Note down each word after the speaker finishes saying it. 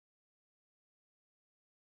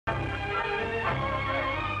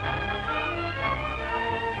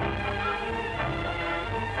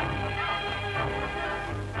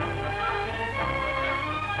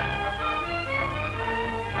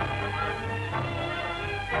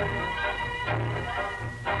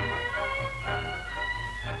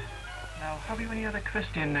Now, have you any other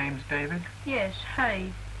Christian names, David? Yes,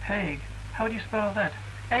 Haig. Haig. How do you spell that?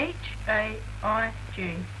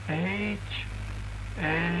 H-A-I-G. H-A-I-G.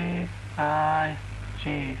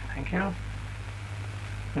 Thank you.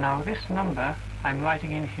 Now, this number I'm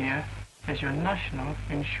writing in here is your national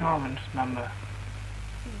insurance number.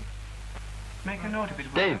 Make a note of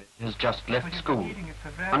it. David has just left school,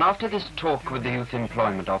 and after this talk with the youth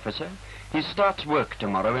employment officer, he starts work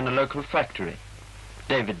tomorrow in a local factory.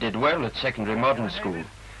 David did well at secondary modern school,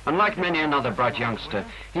 and like many another bright youngster,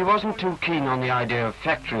 he wasn't too keen on the idea of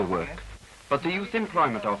factory work. But the youth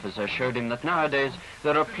employment officer showed him that nowadays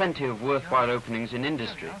there are plenty of worthwhile openings in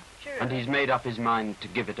industry, and he's made up his mind to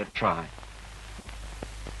give it a try.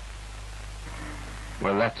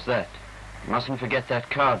 Well, that's that. Mustn't forget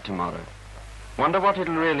that card tomorrow. Wonder what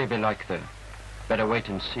it'll really be like, though. Better wait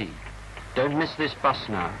and see. Don't miss this bus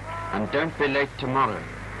now, and don't be late tomorrow.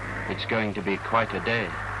 It's going to be quite a day.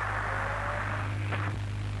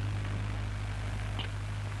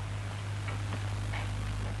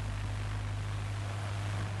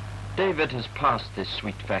 David has passed this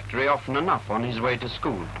sweet factory often enough on his way to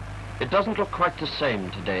school. It doesn't look quite the same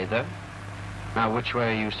today, though. Now, which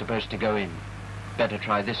way are you supposed to go in? Better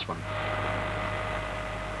try this one.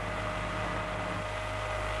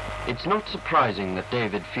 It's not surprising that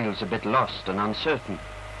David feels a bit lost and uncertain.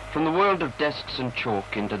 From the world of desks and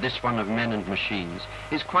chalk into this one of men and machines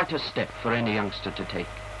is quite a step for any youngster to take.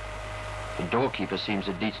 The doorkeeper seems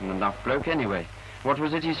a decent enough bloke anyway. What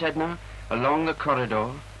was it he said now? Along the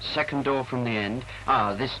corridor, second door from the end.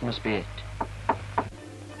 Ah, this must be it.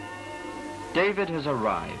 David has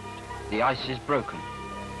arrived. The ice is broken.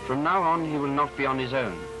 From now on, he will not be on his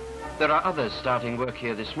own. There are others starting work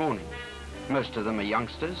here this morning. Most of them are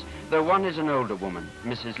youngsters, though one is an older woman,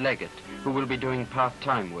 Mrs. Leggett, who will be doing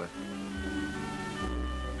part-time work.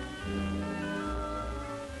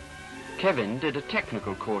 Kevin did a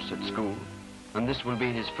technical course at school, and this will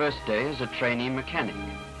be his first day as a trainee mechanic.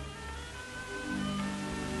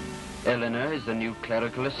 Eleanor is the new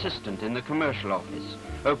clerical assistant in the commercial office,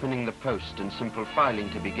 opening the post and simple filing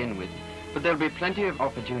to begin with, but there'll be plenty of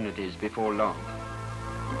opportunities before long.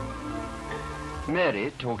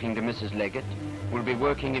 Mary, talking to Mrs. Leggett, will be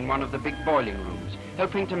working in one of the big boiling rooms,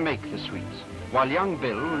 helping to make the sweets, while young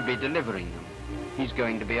Bill will be delivering them. He's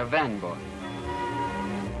going to be a van boy.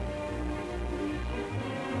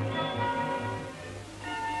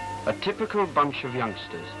 A typical bunch of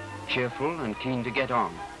youngsters, cheerful and keen to get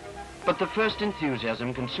on. But the first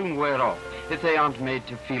enthusiasm can soon wear off if they aren't made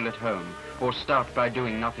to feel at home or start by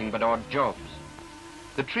doing nothing but odd jobs.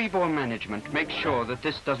 The Trebor management makes sure that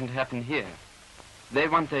this doesn't happen here. They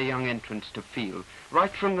want their young entrants to feel,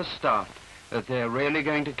 right from the start, that they're really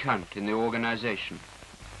going to count in the organization.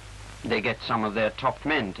 They get some of their top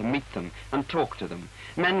men to meet them and talk to them,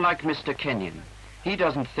 men like Mr. Kenyon. He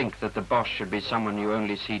doesn't think that the boss should be someone you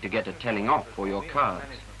only see to get a telling off or your cards.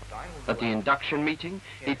 At the induction meeting,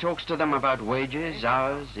 he talks to them about wages,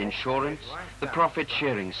 hours, insurance, the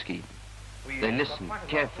profit-sharing scheme. They listen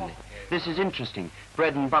carefully. This is interesting,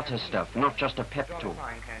 bread and butter stuff, not just a pep talk.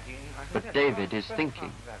 But David is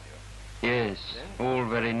thinking. Yes, all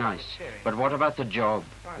very nice, but what about the job?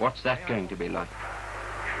 What's that going to be like?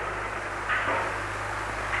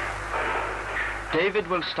 David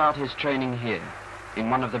will start his training here, in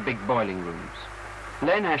one of the big boiling rooms.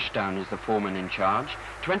 Len Ashdown is the foreman in charge,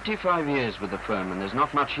 25 years with the firm, and there's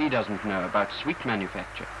not much he doesn't know about sweet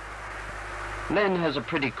manufacture. Len has a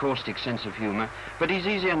pretty caustic sense of humor, but he's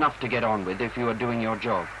easy enough to get on with if you are doing your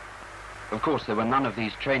job. Of course, there were none of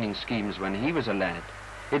these training schemes when he was a lad.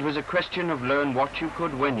 It was a question of learn what you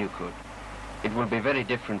could when you could. It will be very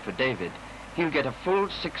different for David. He'll get a full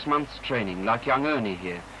 6 months training, like young Ernie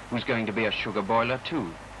here, who's going to be a sugar boiler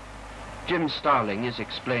too. Jim Starling is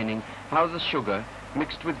explaining how the sugar,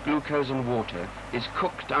 mixed with glucose and water, is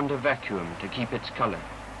cooked under vacuum to keep its color.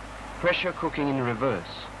 Pressure cooking in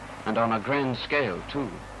reverse, and on a grand scale too.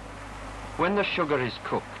 When the sugar is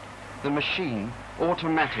cooked, the machine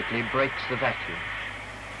automatically breaks the vacuum.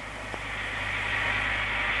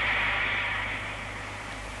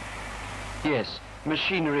 Yes,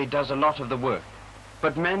 machinery does a lot of the work,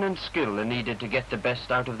 but men and skill are needed to get the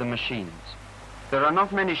best out of the machines. There are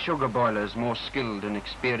not many sugar boilers more skilled and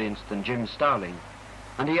experienced than Jim Starling,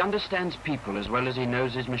 and he understands people as well as he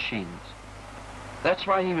knows his machines. That's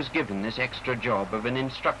why he was given this extra job of an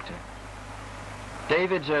instructor.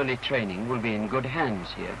 David's early training will be in good hands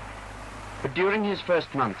here. But during his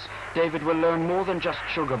first months, David will learn more than just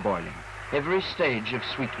sugar boiling. Every stage of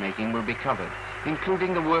sweet making will be covered,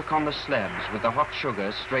 including the work on the slabs with the hot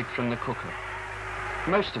sugar straight from the cooker.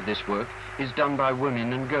 Most of this work is done by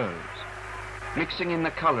women and girls. Mixing in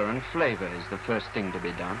the color and flavor is the first thing to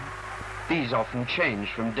be done. These often change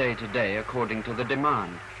from day to day according to the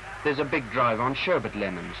demand. There's a big drive on sherbet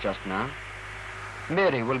lemons just now.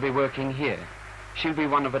 Mary will be working here. She'll be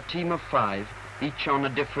one of a team of 5, each on a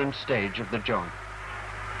different stage of the job.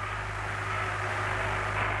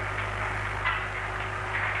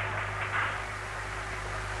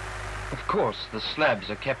 Of course, the slabs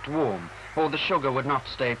are kept warm, or the sugar would not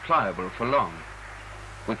stay pliable for long.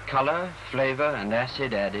 With color, flavor, and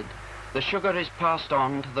acid added, the sugar is passed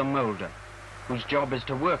on to the molder, whose job is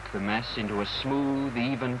to work the mass into a smooth,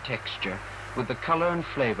 even texture, with the color and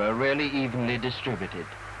flavor really evenly distributed.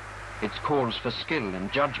 It calls for skill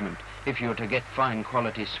and judgment if you're to get fine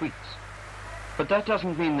quality sweets. But that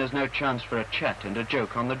doesn't mean there's no chance for a chat and a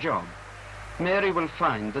joke on the job. Mary will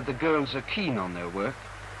find that the girls are keen on their work,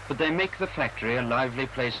 but they make the factory a lively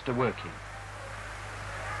place to work in.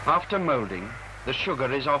 After molding, the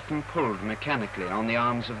sugar is often pulled mechanically on the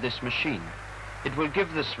arms of this machine. It will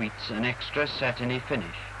give the sweets an extra satiny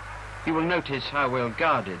finish. You will notice how well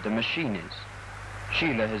guarded the machine is.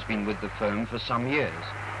 Sheila has been with the firm for some years,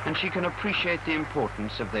 and she can appreciate the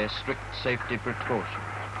importance of their strict safety precautions.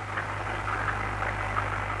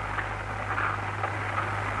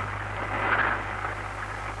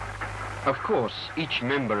 Of course, each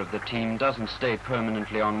member of the team doesn't stay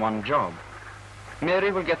permanently on one job.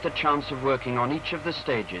 Mary will get the chance of working on each of the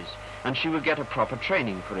stages, and she will get a proper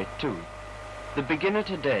training for it too. The beginner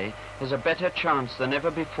today has a better chance than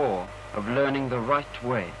ever before of learning the right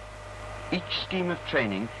way. Each scheme of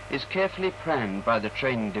training is carefully planned by the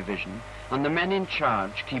training division, and the men in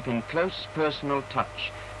charge keep in close personal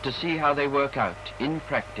touch to see how they work out in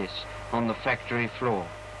practice on the factory floor.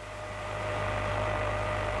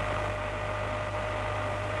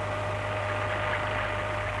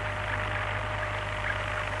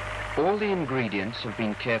 All the ingredients have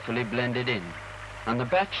been carefully blended in, and the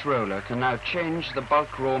batch roller can now change the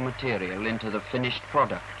bulk raw material into the finished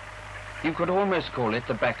product. You could almost call it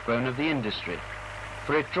the backbone of the industry,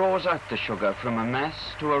 for it draws out the sugar from a mass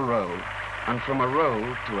to a roll, and from a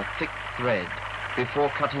roll to a thick thread, before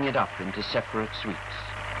cutting it up into separate sweets.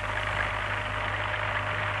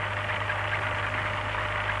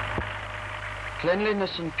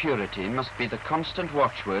 Cleanliness and purity must be the constant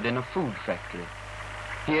watchword in a food factory.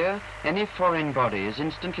 Here, any foreign body is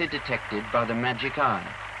instantly detected by the magic eye,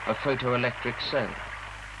 a photoelectric cell.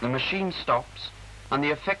 The machine stops, and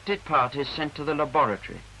the affected part is sent to the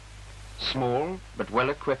laboratory. Small, but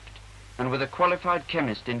well equipped, and with a qualified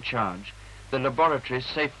chemist in charge, the laboratory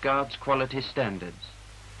safeguards quality standards.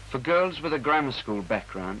 For girls with a grammar school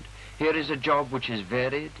background, here is a job which is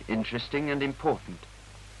varied, interesting, and important.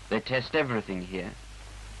 They test everything here,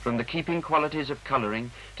 from the keeping qualities of coloring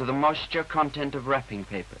to the moisture content of wrapping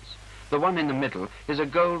papers. The one in the middle is a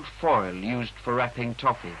gold foil used for wrapping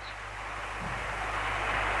toffees.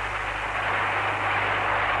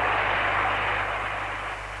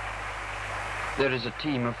 There is a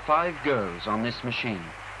team of 5 girls on this machine,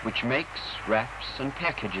 which makes, wraps, and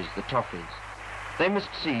packages the toffees. They must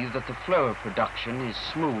see that the flow of production is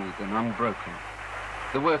smooth and unbroken.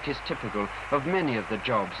 The work is typical of many of the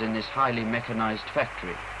jobs in this highly mechanized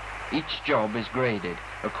factory. Each job is graded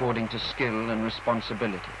according to skill and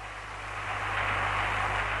responsibility.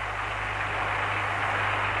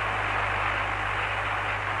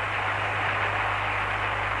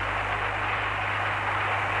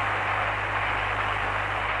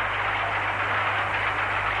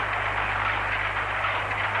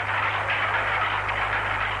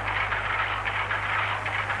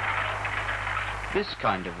 This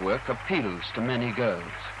kind of work appeals to many girls.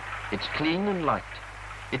 It's clean and light.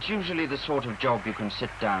 It's usually the sort of job you can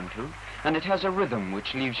sit down to, and it has a rhythm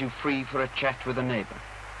which leaves you free for a chat with a neighbor.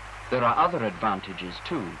 There are other advantages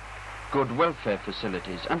too. Good welfare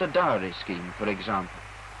facilities and a dowry scheme, for example.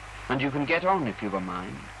 And you can get on if you've a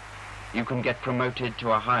mind. You can get promoted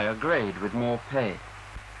to a higher grade with more pay,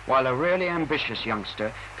 while a really ambitious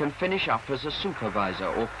youngster can finish up as a supervisor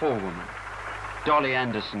or forewoman. Dolly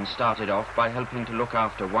Anderson started off by helping to look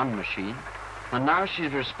after one machine, and now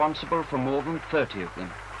she's responsible for more than 30 of them,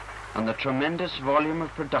 and the tremendous volume of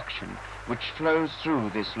production which flows through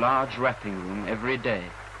this large wrapping room every day.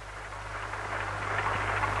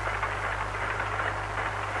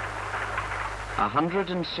 A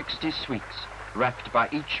 160 sweets wrapped by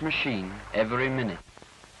each machine every minute.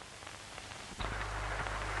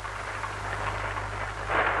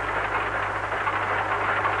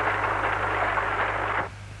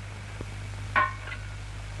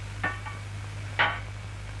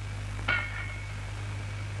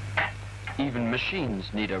 Even machines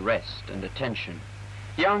need a rest and attention.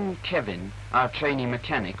 Young Kevin, our trainee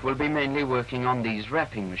mechanic, will be mainly working on these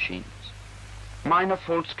wrapping machines. Minor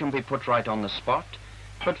faults can be put right on the spot,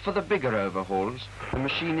 but for the bigger overhauls, the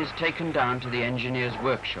machine is taken down to the engineer's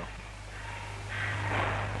workshop.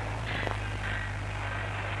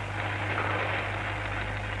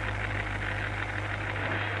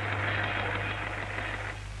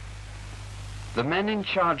 The men in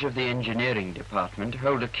charge of the engineering department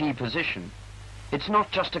hold a key position. It's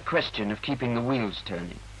not just a question of keeping the wheels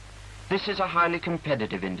turning. This is a highly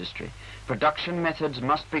competitive industry. Production methods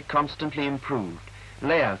must be constantly improved,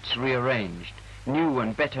 layouts rearranged, new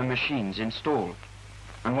and better machines installed.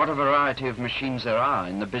 And what a variety of machines there are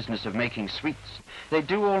in the business of making sweets. They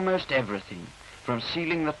do almost everything, from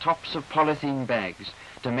sealing the tops of polythene bags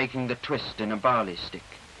to making the twist in a barley stick.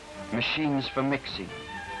 Machines for mixing,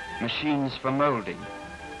 machines for molding,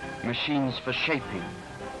 machines for shaping,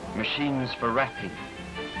 machines for wrapping.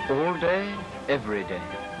 All day, every day,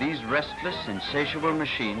 these restless, insatiable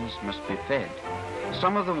machines must be fed.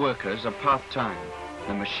 Some of the workers are part-time.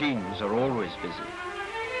 The machines are always busy.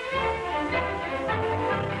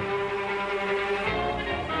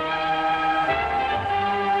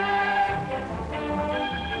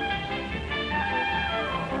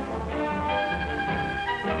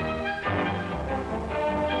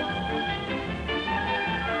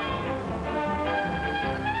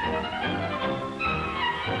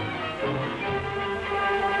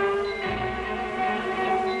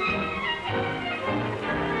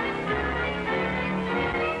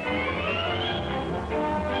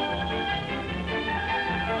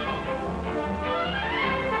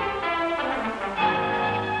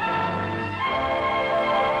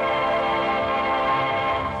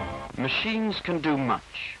 Machines can do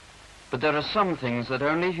much, but there are some things that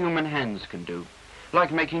only human hands can do,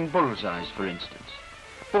 like making bullseyes, for instance.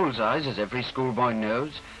 Bullseyes, as every schoolboy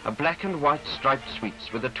knows, are black and white striped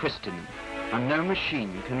sweets with a twist in them, and no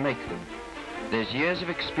machine can make them. There's years of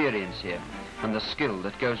experience here, and the skill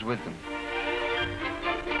that goes with them.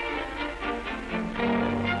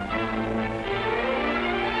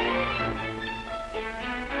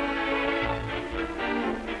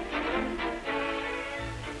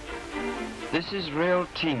 This is real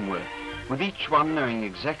teamwork, with each one knowing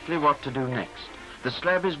exactly what to do next. The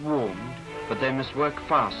slab is warmed, but they must work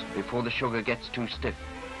fast before the sugar gets too stiff.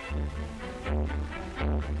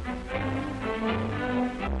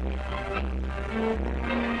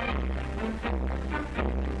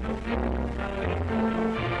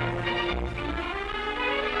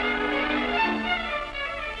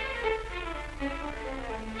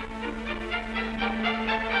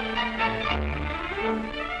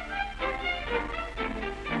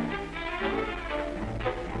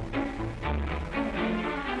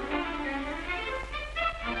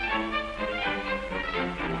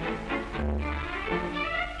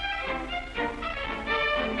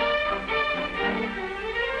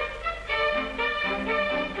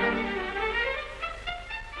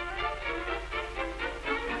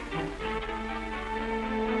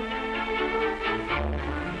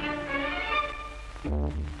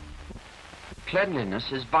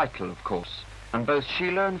 Cleanliness is vital, of course, and both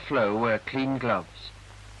Sheila and Flo wear clean gloves.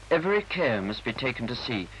 Every care must be taken to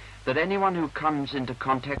see that anyone who comes into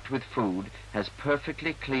contact with food has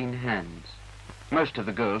perfectly clean hands. Most of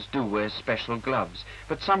the girls do wear special gloves,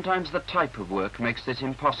 but sometimes the type of work makes this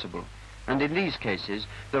impossible, and in these cases,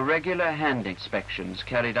 the regular hand inspections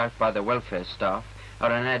carried out by the welfare staff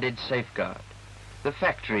are an added safeguard. The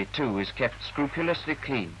factory, too, is kept scrupulously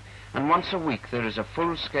clean, and once a week there is a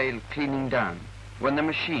full-scale cleaning down, when the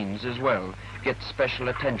machines as well get special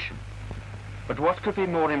attention. But what could be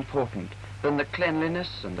more important than the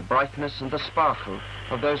cleanliness and the brightness and the sparkle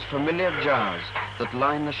of those familiar jars that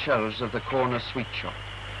line the shelves of the corner sweet shop?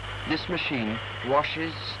 This machine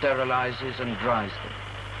washes, sterilizes, and dries them.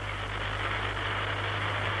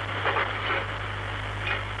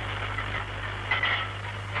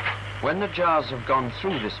 When the jars have gone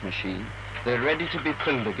through this machine, they're ready to be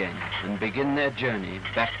filled again and begin their journey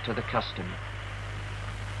back to the customer.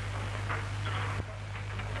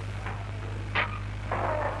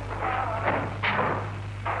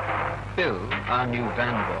 Bill, our new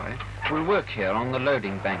van boy, will work here on the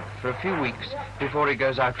loading bank for a few weeks before he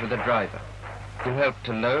goes out with a driver. He'll help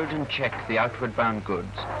to load and check the outward bound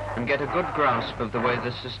goods and get a good grasp of the way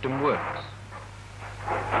the system works.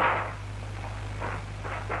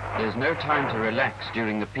 There's no time to relax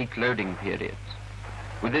during the peak loading periods.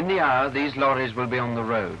 Within the hour, these lorries will be on the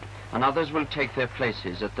road, and others will take their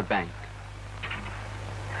places at the bank.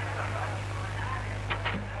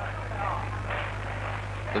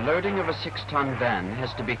 The loading of a 6-ton van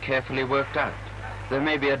has to be carefully worked out. there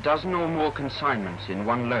may be a dozen or more consignments in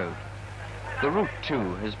one load. The route,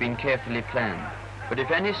 too, has been carefully planned, but if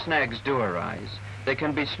any snags do arise, they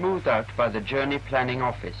can be smoothed out by the journey planning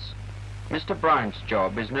office. Mr. Bryant's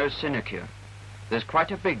job is no sinecure. There's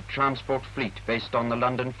quite a big transport fleet based on the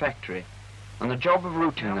London factory, and the job of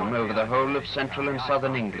routing them over the whole of central and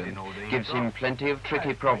southern England gives him plenty of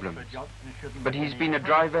tricky problems. But he's been a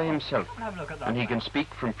driver himself, and he can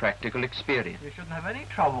speak from practical experience. You shouldn't have any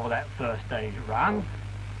trouble with that first stage run.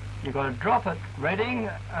 You've got to drop at Reading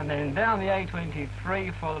and then down the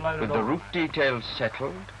A23 for the load of... With the route details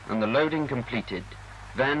settled and the loading completed,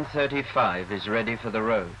 van 35 is ready for the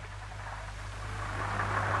road.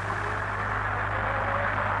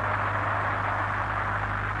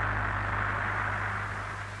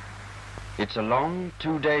 It's a long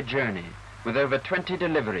two-day journey with over 20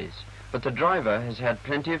 deliveries, but the driver has had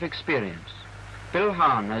plenty of experience. Bill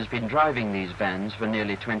Hahn has been driving these vans for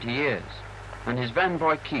nearly 20 years, and his van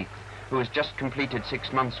boy Keith, who has just completed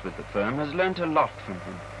 6 months with the firm, has learnt a lot from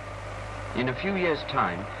him. In a few years'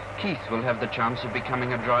 time, Keith will have the chance of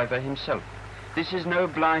becoming a driver himself. This is no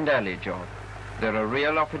blind alley job. There are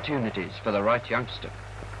real opportunities for the right youngster.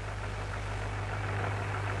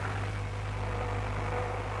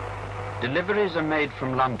 Deliveries are made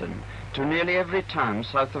from London to nearly every town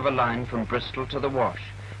south of a line from Bristol to the Wash,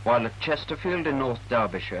 while at Chesterfield in North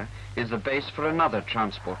Derbyshire is the base for another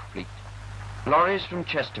transport fleet. Lorries from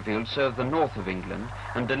Chesterfield serve the north of England,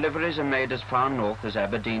 and deliveries are made as far north as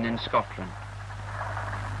Aberdeen in Scotland.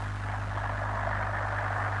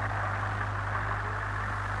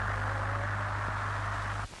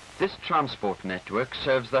 This transport network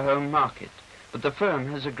serves the home market, but the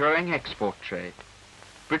firm has a growing export trade.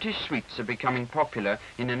 British sweets are becoming popular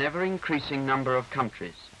in an ever-increasing number of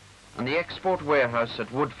countries, and the export warehouse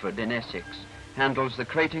at Woodford in Essex handles the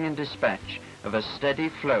crating and dispatch of a steady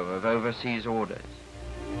flow of overseas orders.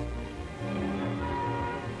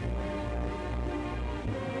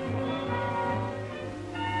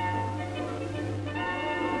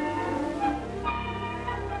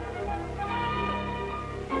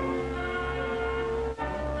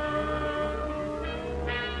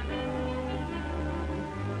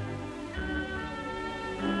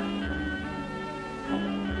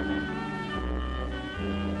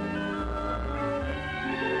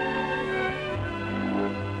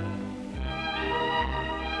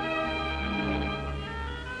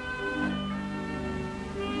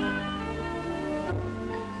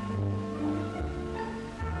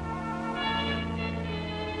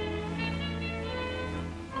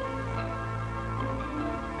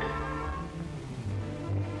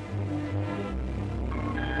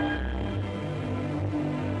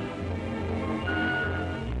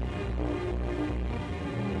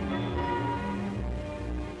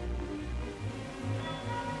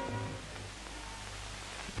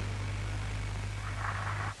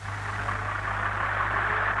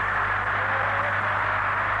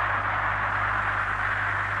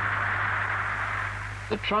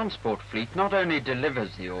 The transport fleet not only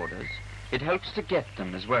delivers the orders, it helps to get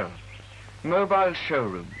them as well. Mobile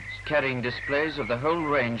showrooms carrying displays of the whole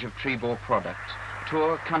range of Trebor products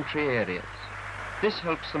tour country areas. This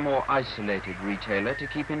helps the more isolated retailer to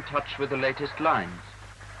keep in touch with the latest lines.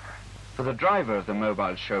 For the driver of the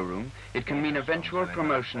mobile showroom, it can mean eventual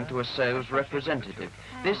promotion to a sales representative.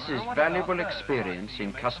 This is valuable experience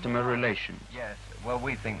in customer relations. Yes, well,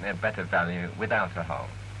 we think they're better value without a hole.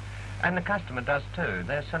 And the customer does too.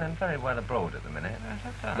 They're selling very well abroad at the minute.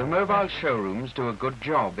 The mobile showrooms do a good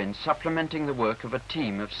job in supplementing the work of a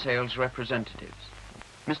team of sales representatives.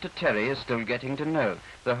 Mr. Terry is still getting to know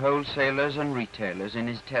the wholesalers and retailers in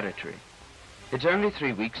his territory. It's only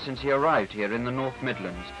 3 weeks since he arrived here in the North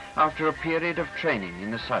Midlands after a period of training in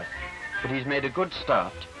the south. But he's made a good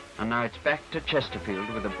start, and now it's back to Chesterfield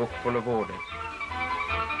with a book full of orders.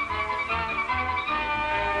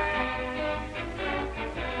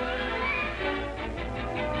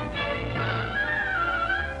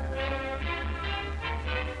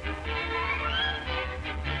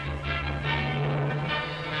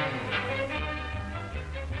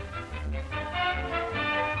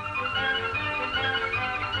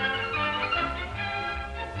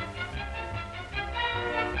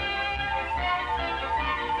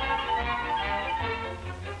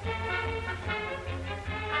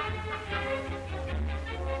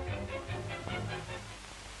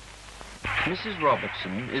 Mrs.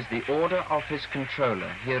 Robertson is the Order Office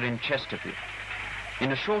Controller here in Chesterfield.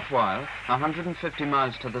 In a short while, 150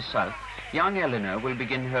 miles to the south, young Eleanor will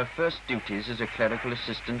begin her first duties as a clerical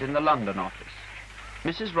assistant in the London office.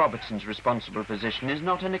 Mrs. Robertson's responsible position is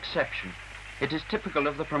not an exception. It is typical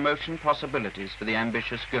of the promotion possibilities for the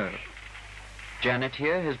ambitious girl. Janet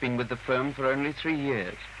here has been with the firm for only 3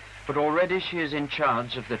 years, but already she is in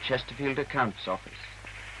charge of the Chesterfield accounts office.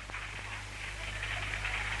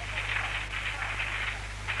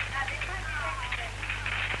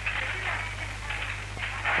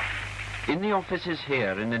 In the offices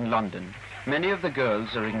here and in London, many of the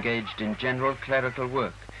girls are engaged in general clerical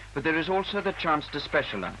work, but there is also the chance to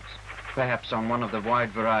specialize, perhaps on one of the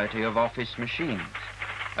wide variety of office machines.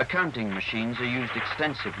 Accounting machines are used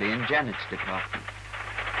extensively in Janet's department.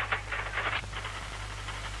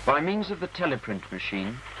 By means of the teleprint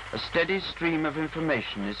machine, a steady stream of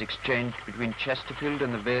information is exchanged between Chesterfield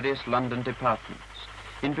and the various London departments,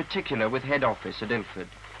 in particular with head office at Ilford.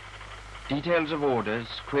 Details of orders,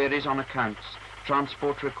 queries on accounts,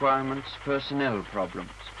 transport requirements, personnel problems,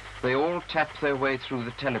 they all tap their way through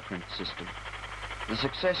the teleprint system. The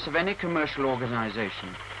success of any commercial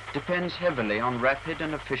organization depends heavily on rapid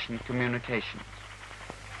and efficient communications.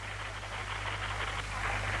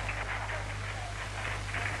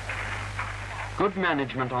 Good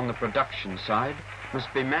management on the production side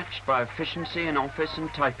must be matched by efficiency in office and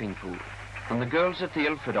typing pool, and the girls at the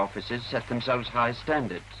Ilford offices set themselves high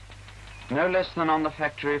standards. No less than on the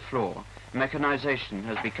factory floor, mechanization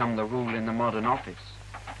has become the rule in the modern office.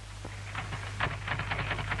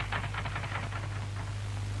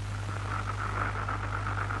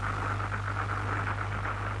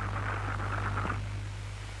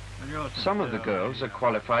 Some of the girls are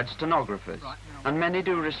qualified stenographers, and many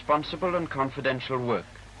do responsible and confidential work.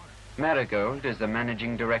 Marigold is the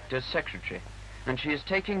managing director's secretary, and she is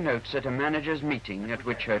taking notes at a manager's meeting at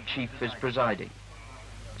which her chief is presiding.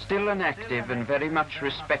 Still an active and very much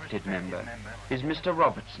respected member is Mr.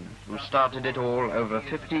 Robertson, who started it all over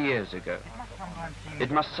 50 years ago. It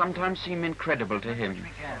must sometimes seem incredible to him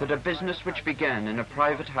that a business which began in a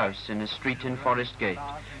private house in a street in Forest Gate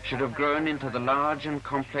should have grown into the large and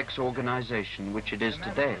complex organization which it is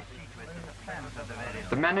today.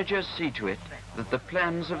 The managers see to it that the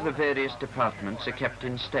plans of the various departments are kept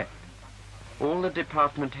in step. All the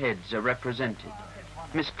department heads are represented.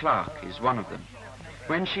 Miss Clark is one of them.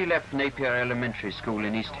 When she left Napier Elementary School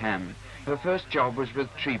in East Ham, her first job was with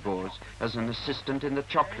Trebor's as an assistant in the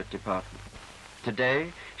chocolate department.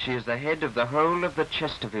 Today, she is the head of the whole of the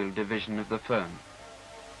Chesterfield division of the firm.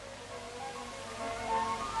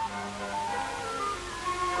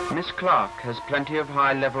 Miss Clark has plenty of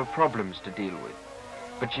high-level problems to deal with,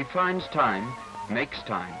 but she finds time, makes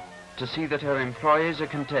time, to see that her employees are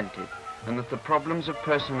contented and that the problems of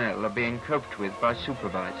personnel are being coped with by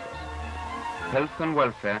supervisors. Health and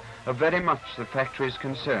welfare are very much the factory's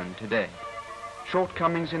concern today.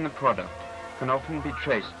 Shortcomings in the product can often be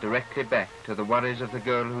traced directly back to the worries of the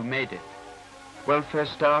girl who made it. Welfare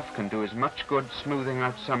staff can do as much good smoothing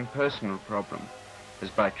out some personal problem as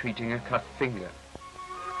by treating a cut finger.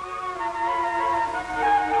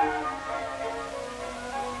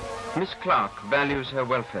 Miss Clark values her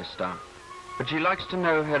welfare staff, but she likes to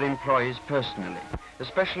know her employees personally,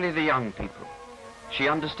 especially the young people. She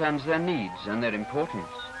understands their needs and their importance.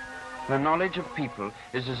 Her knowledge of people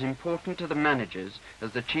is as important to the managers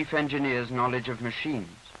as the chief engineer's knowledge of machines.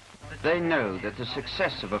 They know that the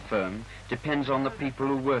success of a firm depends on the people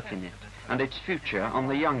who work in it, and its future on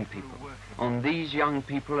the young people, on these young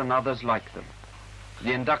people and others like them.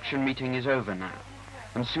 The induction meeting is over now,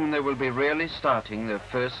 and soon they will be really starting their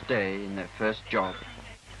first day in their first job.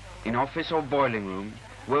 In office or boiling room,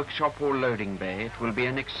 workshop or loading bay, it will be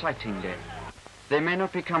an exciting day. They may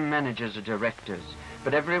not become managers or directors,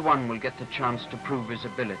 but everyone will get the chance to prove his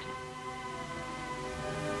ability.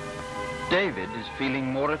 David is feeling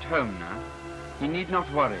more at home now. He need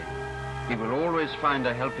not worry. He will always find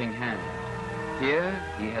a helping hand. Here,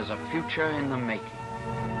 he has a future in the making.